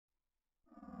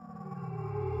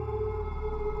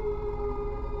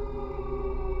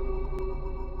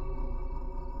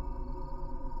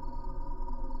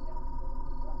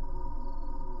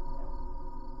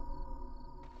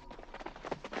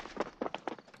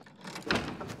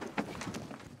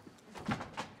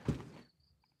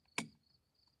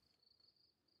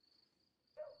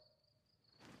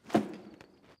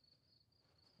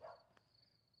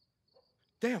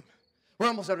Damn, we're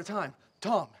almost out of time.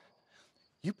 Tom,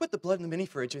 you put the blood in the mini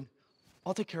fridge and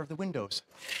I'll take care of the windows.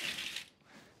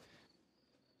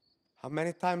 How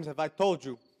many times have I told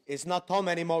you? It's not Tom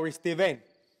anymore, it's Devane.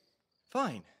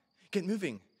 Fine. Get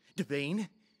moving. Devane,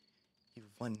 you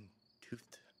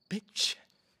one-toothed bitch.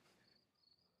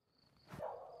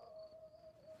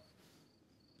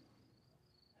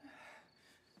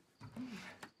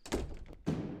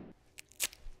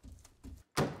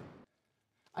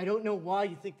 I don't know why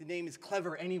you think the name is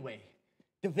clever anyway.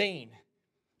 Devane.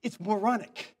 It's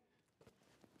moronic.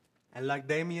 And like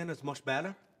Damien, it's much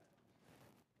better?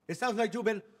 It sounds like you've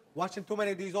been watching too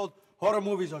many of these old horror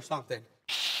movies or something.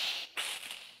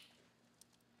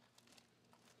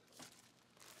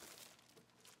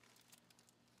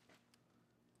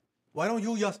 Why don't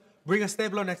you just bring a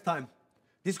stapler next time?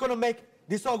 This is gonna make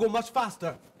this all go much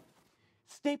faster.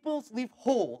 Staples leave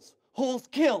holes. Holes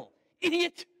kill.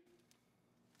 Idiot!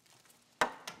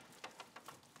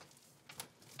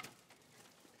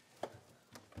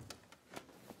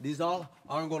 These all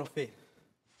aren't gonna fit.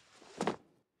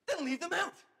 Then leave them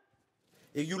out.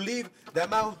 If you leave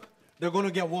them out, they're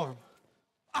gonna get warm.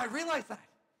 I realize that.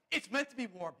 It's meant to be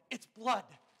warm. It's blood.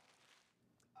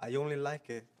 I only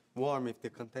like it warm if the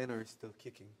container is still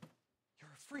kicking. You're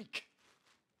a freak.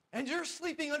 And you're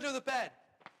sleeping under the bed.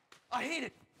 I hate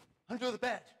it. Under the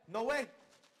bed. No way.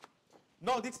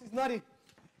 No, this is not it.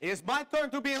 It is my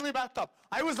turn to be in the bathtub.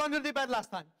 I was under the bed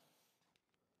last time.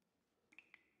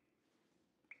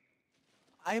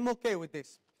 I'm okay with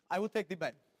this. I will take the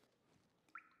bed.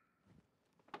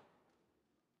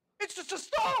 It's just a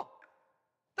stall.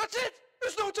 That's it.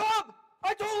 There's no tub.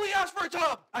 I totally asked for a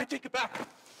tub. I take it back.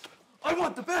 I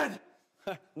want the bed.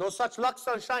 No such luck,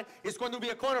 sunshine. It's going to be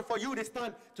a corner for you this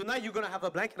time. Tonight you're going to have a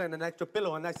blanket and an extra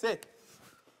pillow, and that's it.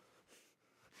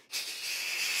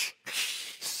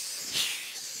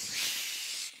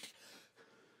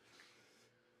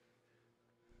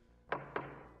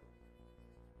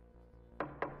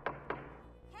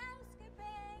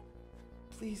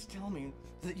 Please tell me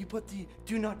that you put the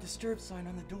do not disturb sign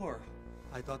on the door.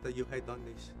 I thought that you had done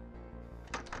this.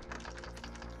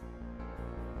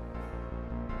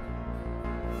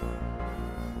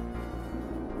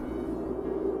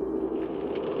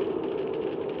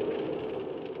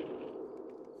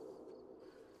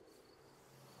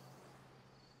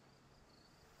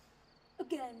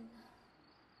 Again,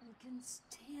 I can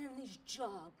stand this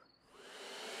job.